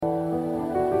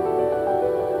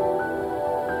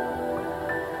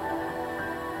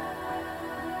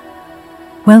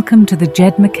Welcome to the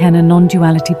Jed McKenna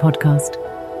Non-Duality Podcast.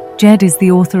 Jed is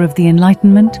the author of the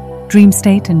Enlightenment, Dream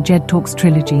State and Jed Talks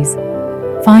trilogies.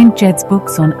 Find Jed's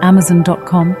books on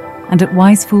Amazon.com and at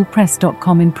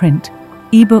wisefoolpress.com in print,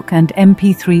 ebook and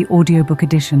MP3 audiobook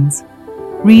editions.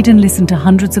 Read and listen to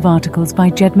hundreds of articles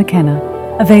by Jed McKenna,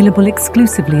 available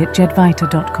exclusively at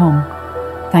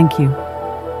Readme1st. Thank you.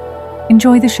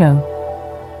 Enjoy the show.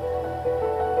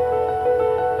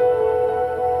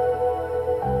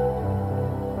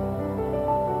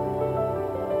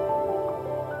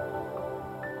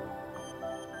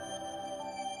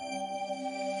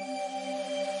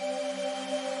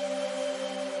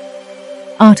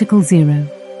 Article 0.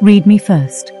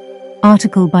 Readme1st.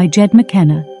 Article by Jed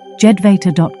McKenna,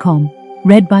 Readme1st.com,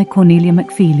 read by Cornelia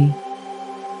McFeely.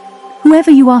 Whoever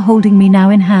you are holding me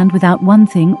now in hand, without one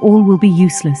thing, all will be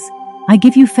useless. I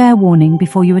give you fair warning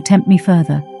before you attempt me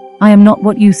further. I am not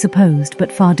what you supposed,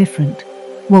 but far different.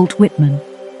 Walt Whitman.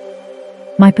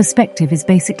 My perspective is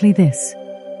basically this.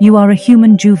 You are a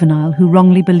human juvenile who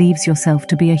wrongly believes yourself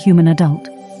to be a human adult.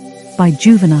 By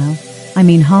juvenile, I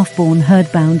mean half-born,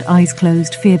 herd-bound,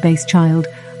 eyes-closed, fear-based child,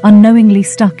 unknowingly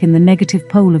stuck in the negative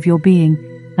pole of your being.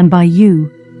 And by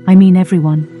you, I mean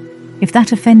everyone. If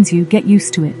that offends you, get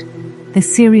used to it.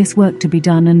 There's serious work to be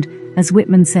done, and, as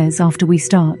Whitman says, after we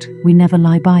start, we never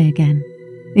lie by again.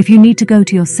 If you need to go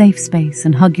to your safe space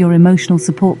and hug your emotional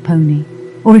support pony,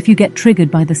 or if you get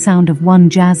triggered by the sound of one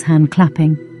jazz hand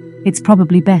clapping, it's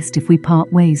probably best if we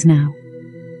part ways now.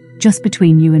 Just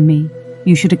between you and me,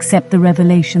 you should accept the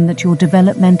revelation that you're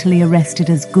developmentally arrested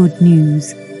as good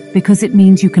news, because it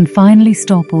means you can finally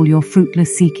stop all your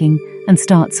fruitless seeking and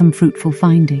start some fruitful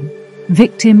finding.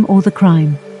 Victim or the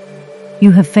crime. You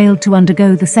have failed to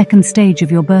undergo the second stage of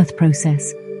your birth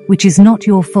process, which is not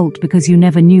your fault because you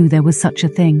never knew there was such a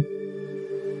thing.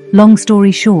 Long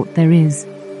story short, there is.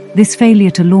 This failure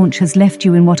to launch has left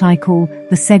you in what I call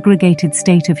the segregated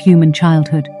state of human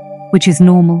childhood, which is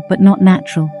normal but not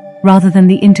natural, rather than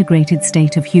the integrated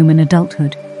state of human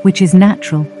adulthood, which is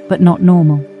natural but not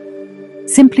normal.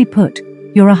 Simply put,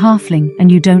 you're a halfling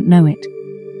and you don't know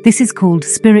it. This is called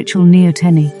spiritual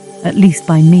neoteny, at least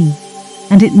by me,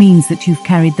 and it means that you've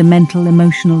carried the mental,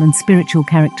 emotional and spiritual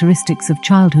characteristics of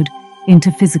childhood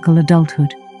into physical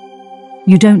adulthood.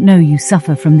 You don't know you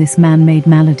suffer from this man-made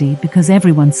malady because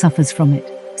everyone suffers from it,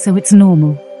 so it's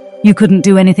normal. You couldn't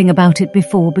do anything about it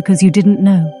before because you didn't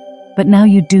know. But now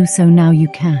you do, so now you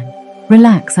can.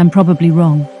 Relax, I'm probably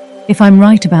wrong. If I'm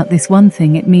right about this one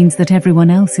thing, it means that everyone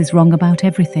else is wrong about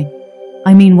everything.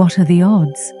 I mean, what are the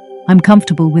odds? I'm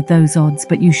comfortable with those odds,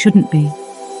 but you shouldn't be.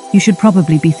 You should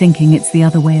probably be thinking it's the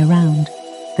other way around.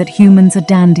 That humans are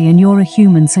dandy and you're a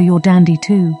human, so you're dandy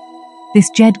too. This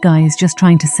Jed guy is just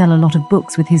trying to sell a lot of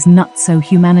books with his nuts so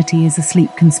humanity is asleep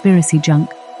conspiracy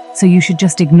junk, so you should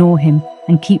just ignore him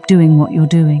and keep doing what you're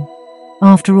doing.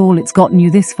 After all, it's gotten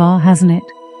you this far, hasn't it?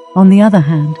 On the other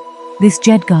hand, this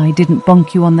Jed guy didn't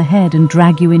bonk you on the head and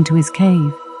drag you into his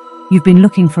cave. You've been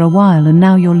looking for a while and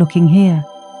now you're looking here.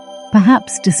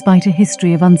 Perhaps, despite a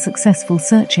history of unsuccessful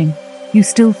searching, you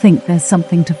still think there's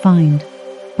something to find.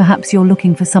 Perhaps you're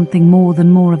looking for something more than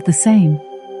more of the same.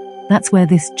 That's where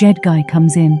this Jed guy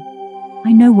comes in.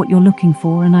 I know what you're looking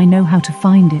for and I know how to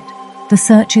find it. The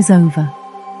search is over.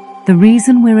 The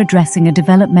reason we're addressing a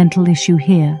developmental issue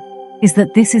here is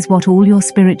that this is what all your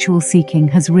spiritual seeking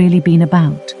has really been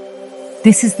about.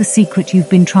 This is the secret you've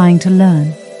been trying to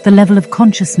learn, the level of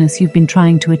consciousness you've been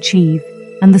trying to achieve,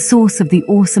 and the source of the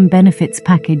awesome benefits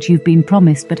package you've been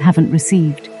promised but haven't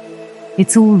received.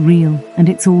 It's all real, and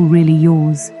it's all really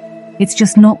yours. It's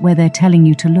just not where they're telling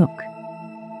you to look.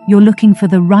 You're looking for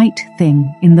the right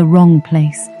thing in the wrong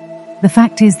place. The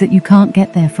fact is that you can't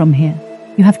get there from here.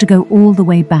 You have to go all the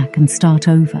way back and start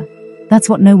over. That's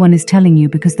what no one is telling you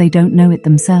because they don't know it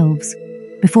themselves.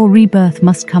 Before rebirth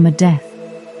must come a death.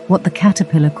 What the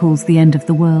caterpillar calls the end of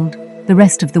the world, the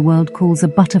rest of the world calls a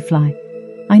butterfly.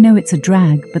 I know it's a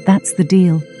drag, but that's the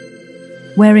deal.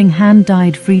 Wearing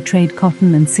hand-dyed free-trade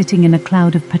cotton and sitting in a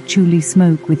cloud of patchouli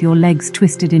smoke with your legs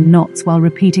twisted in knots while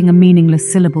repeating a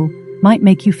meaningless syllable might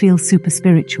make you feel super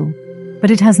spiritual,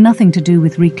 but it has nothing to do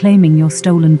with reclaiming your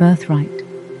stolen birthright.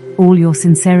 All your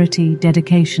sincerity,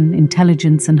 dedication,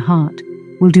 intelligence and heart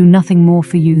will do nothing more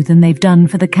for you than they've done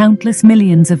for the countless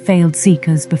millions of failed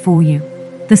seekers before you.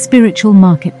 The spiritual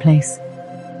marketplace.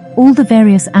 All the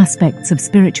various aspects of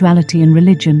spirituality and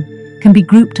religion can be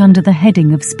grouped under the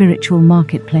heading of spiritual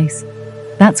marketplace.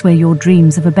 That's where your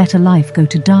dreams of a better life go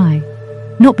to die.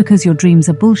 Not because your dreams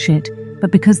are bullshit, but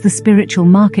because the spiritual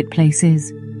marketplace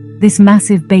is. This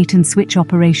massive bait and switch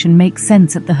operation makes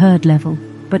sense at the herd level,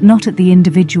 but not at the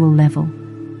individual level.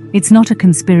 It's not a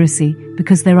conspiracy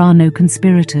because there are no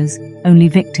conspirators, only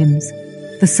victims.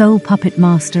 The sole puppet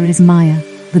master is Maya,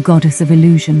 the goddess of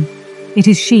illusion. It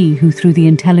is she who, through the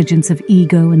intelligence of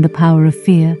ego and the power of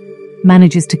fear,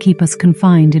 manages to keep us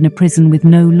confined in a prison with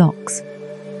no locks.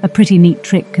 A pretty neat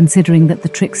trick considering that the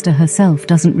trickster herself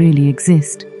doesn't really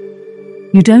exist.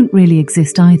 You don't really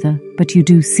exist either, but you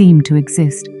do seem to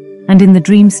exist. And in the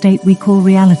dream state we call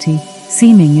reality,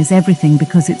 seeming is everything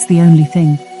because it's the only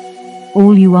thing.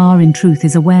 All you are in truth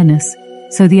is awareness,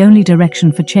 so the only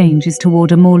direction for change is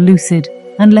toward a more lucid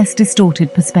and less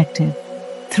distorted perspective.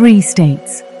 3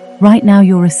 states. Right now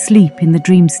you're asleep in the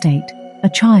dream state, a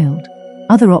child.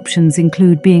 Other options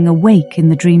include being awake in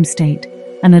the dream state,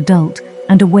 an adult,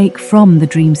 and awake from the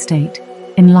dream state,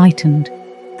 enlightened.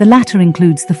 The latter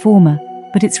includes the former,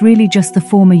 but it's really just the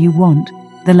former you want,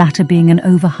 the latter being an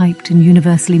overhyped and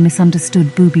universally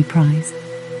misunderstood booby prize.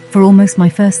 For almost my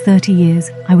first 30 years,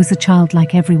 I was a child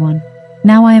like everyone.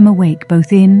 Now I am awake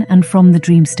both in and from the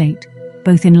dream state,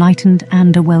 both enlightened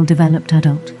and a well-developed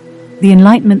adult. The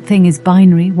enlightenment thing is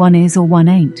binary, one is or one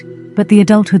ain't, but the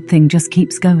adulthood thing just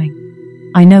keeps going.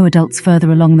 I know adults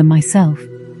further along than myself,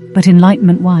 but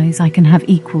enlightenment-wise I can have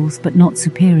equals but not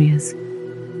superiors.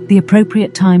 The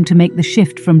appropriate time to make the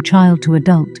shift from child to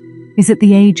adult is at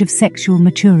the age of sexual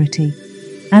maturity.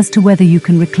 As to whether you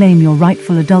can reclaim your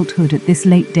rightful adulthood at this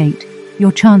late date,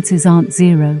 your chances aren't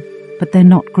 0, but they're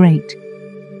not great.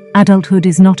 Adulthood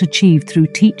is not achieved through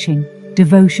teaching,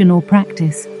 devotion or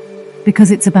practice,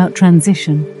 because it's about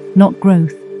transition, not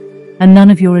growth, and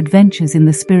none of your adventures in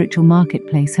the spiritual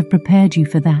marketplace have prepared you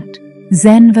for that.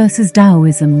 Zen versus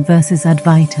Taoism versus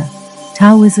Advaita.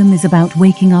 Taoism is about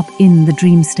waking up in the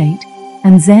dream state,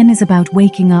 and Zen is about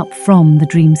waking up from the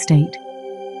dream state.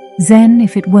 Zen,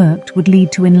 if it worked, would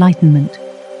lead to enlightenment.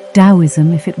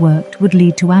 Taoism, if it worked, would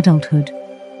lead to adulthood.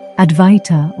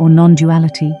 Advaita, or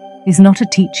non-duality, is not a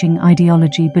teaching,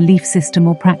 ideology, belief system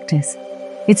or practice.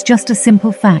 It's just a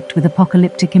simple fact with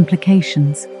apocalyptic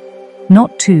implications.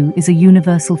 Not two is a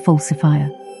universal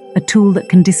falsifier, a tool that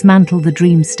can dismantle the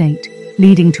dream state,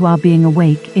 leading to our being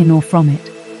awake in or from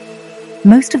it.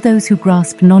 Most of those who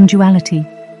grasp non-duality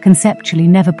conceptually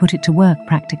never put it to work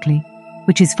practically,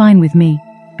 which is fine with me,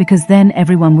 because then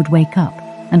everyone would wake up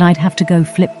and I'd have to go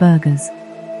flip burgers.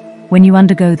 When you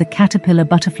undergo the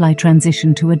caterpillar-butterfly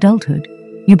transition to adulthood,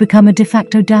 you become a de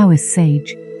facto Taoist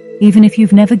sage, even if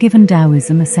you've never given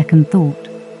Taoism a second thought.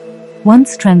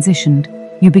 Once transitioned,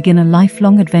 you begin a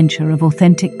lifelong adventure of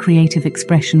authentic creative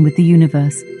expression with the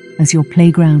universe as your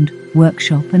playground,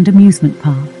 workshop, and amusement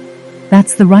park.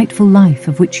 That's the rightful life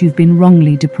of which you've been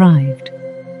wrongly deprived.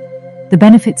 The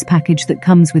benefits package that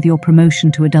comes with your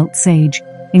promotion to adult sage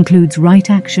includes right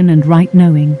action and right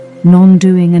knowing,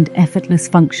 non-doing and effortless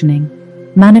functioning,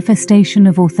 manifestation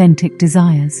of authentic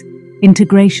desires,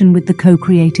 integration with the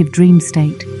co-creative dream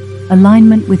state,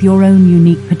 alignment with your own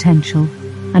unique potential,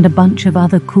 and a bunch of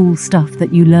other cool stuff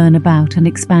that you learn about and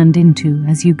expand into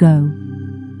as you go.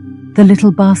 The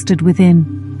little bastard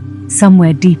within.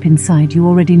 Somewhere deep inside you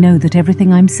already know that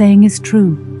everything I'm saying is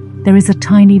true. There is a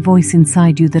tiny voice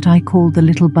inside you that I call the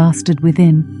little bastard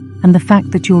within, and the fact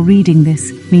that you're reading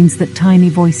this means that tiny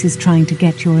voice is trying to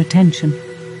get your attention.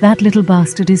 That little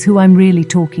bastard is who I'm really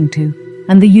talking to,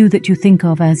 and the you that you think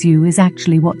of as you is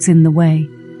actually what's in the way.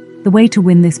 The way to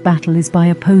win this battle is by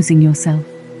opposing yourself.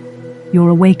 Your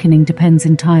awakening depends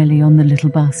entirely on the little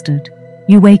bastard.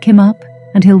 You wake him up,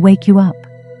 and he'll wake you up.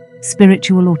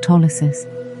 Spiritual autolysis.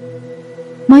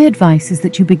 My advice is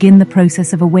that you begin the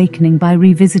process of awakening by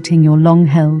revisiting your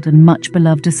long-held and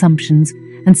much-beloved assumptions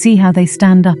and see how they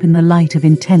stand up in the light of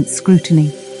intense scrutiny.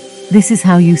 This is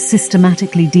how you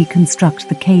systematically deconstruct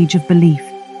the cage of belief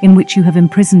in which you have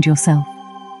imprisoned yourself.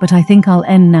 But I think I'll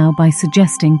end now by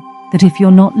suggesting that if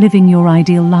you're not living your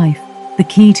ideal life, the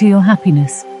key to your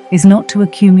happiness is not to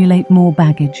accumulate more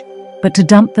baggage, but to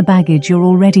dump the baggage you're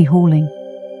already hauling.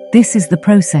 This is the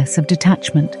process of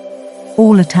detachment.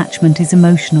 All attachment is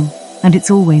emotional, and it's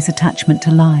always attachment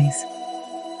to lies.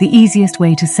 The easiest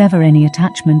way to sever any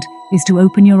attachment is to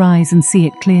open your eyes and see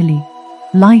it clearly.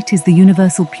 Light is the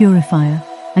universal purifier,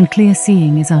 and clear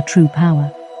seeing is our true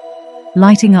power.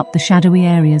 Lighting up the shadowy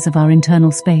areas of our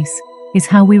internal space is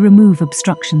how we remove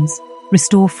obstructions,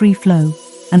 restore free flow,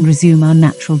 and resume our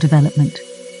natural development.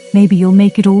 Maybe you'll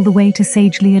make it all the way to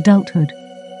sagely adulthood,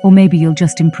 or maybe you'll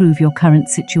just improve your current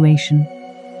situation.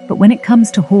 But when it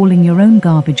comes to hauling your own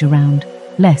garbage around,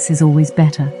 less is always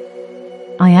better.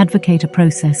 I advocate a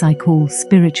process I call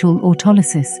spiritual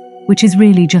autolysis, which is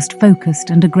really just focused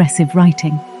and aggressive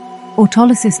writing.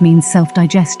 Autolysis means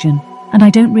self-digestion, and I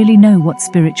don't really know what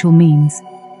spiritual means.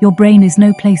 Your brain is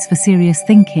no place for serious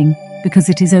thinking, because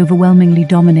it is overwhelmingly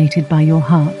dominated by your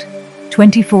heart,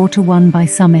 24-1 by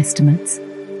some estimates.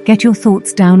 Get your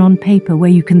thoughts down on paper where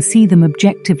you can see them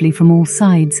objectively from all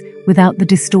sides without the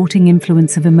distorting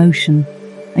influence of emotion,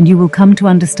 and you will come to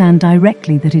understand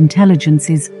directly that intelligence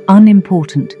is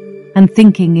unimportant and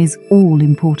thinking is all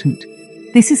important.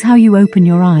 This is how you open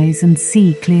your eyes and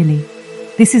see clearly.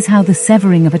 This is how the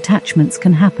severing of attachments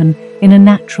can happen in a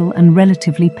natural and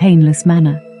relatively painless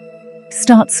manner.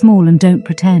 Start small and don't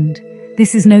pretend.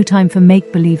 This is no time for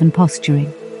make-believe and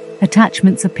posturing.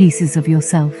 Attachments are pieces of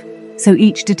yourself, so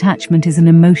each detachment is an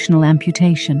emotional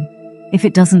amputation. If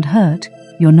it doesn't hurt,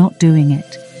 you're not doing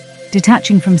it.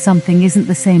 Detaching from something isn't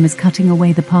the same as cutting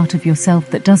away the part of yourself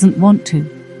that doesn't want to.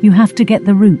 You have to get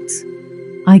the roots.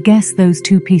 I guess those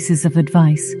two pieces of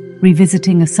advice,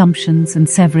 revisiting assumptions and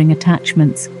severing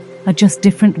attachments, are just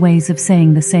different ways of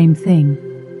saying the same thing.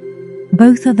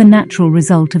 Both are the natural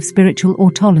result of spiritual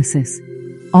autolysis.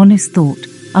 Honest thought,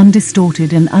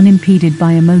 undistorted and unimpeded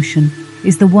by emotion,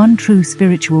 is the one true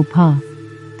spiritual path,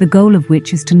 the goal of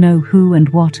which is to know who and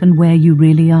what and where you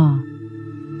really are.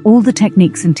 All the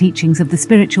techniques and teachings of the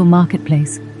spiritual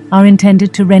marketplace are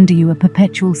intended to render you a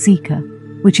perpetual seeker,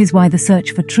 which is why the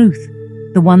search for truth,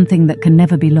 the one thing that can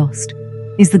never be lost,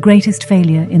 is the greatest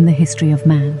failure in the history of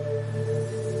man.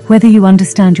 Whether you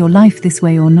understand your life this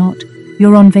way or not,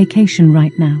 you're on vacation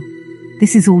right now.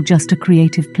 This is all just a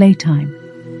creative playtime,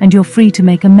 and you're free to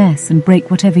make a mess and break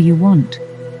whatever you want.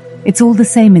 It's all the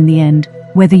same in the end,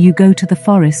 whether you go to the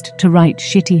forest to write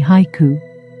shitty haiku,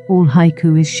 all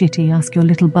haiku is shitty, ask your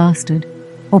little bastard,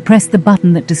 or press the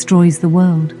button that destroys the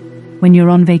world. When you're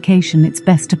on vacation, it's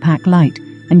best to pack light,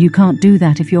 and you can't do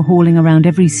that if you're hauling around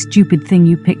every stupid thing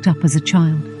you picked up as a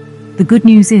child. The good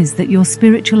news is that your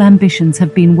spiritual ambitions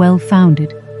have been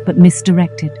well-founded, but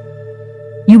misdirected.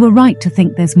 You were right to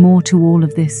think there's more to all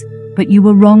of this, but you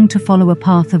were wrong to follow a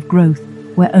path of growth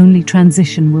where only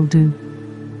transition will do.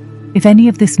 If any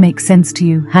of this makes sense to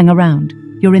you, hang around.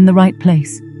 You're in the right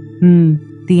place.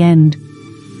 The end.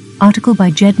 Article by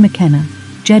Jed McKenna,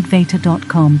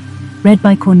 Readme1st.com, read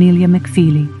by Cornelia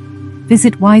McFeely.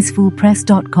 Visit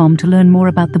wisefoolpress.com to learn more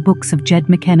about the books of Jed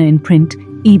McKenna in print,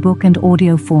 ebook and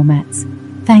audio formats.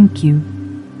 Thank you.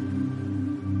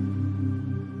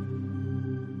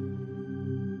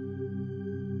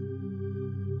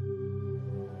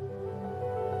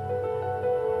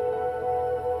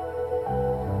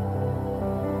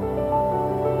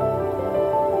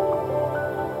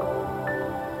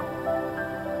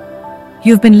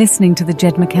 You've been listening to the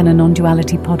Jed McKenna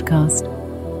Non-Duality Podcast.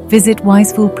 Visit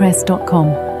wisefoolpress.com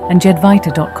and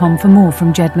jedvita.com for more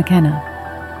from Jed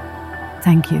McKenna.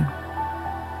 Thank you.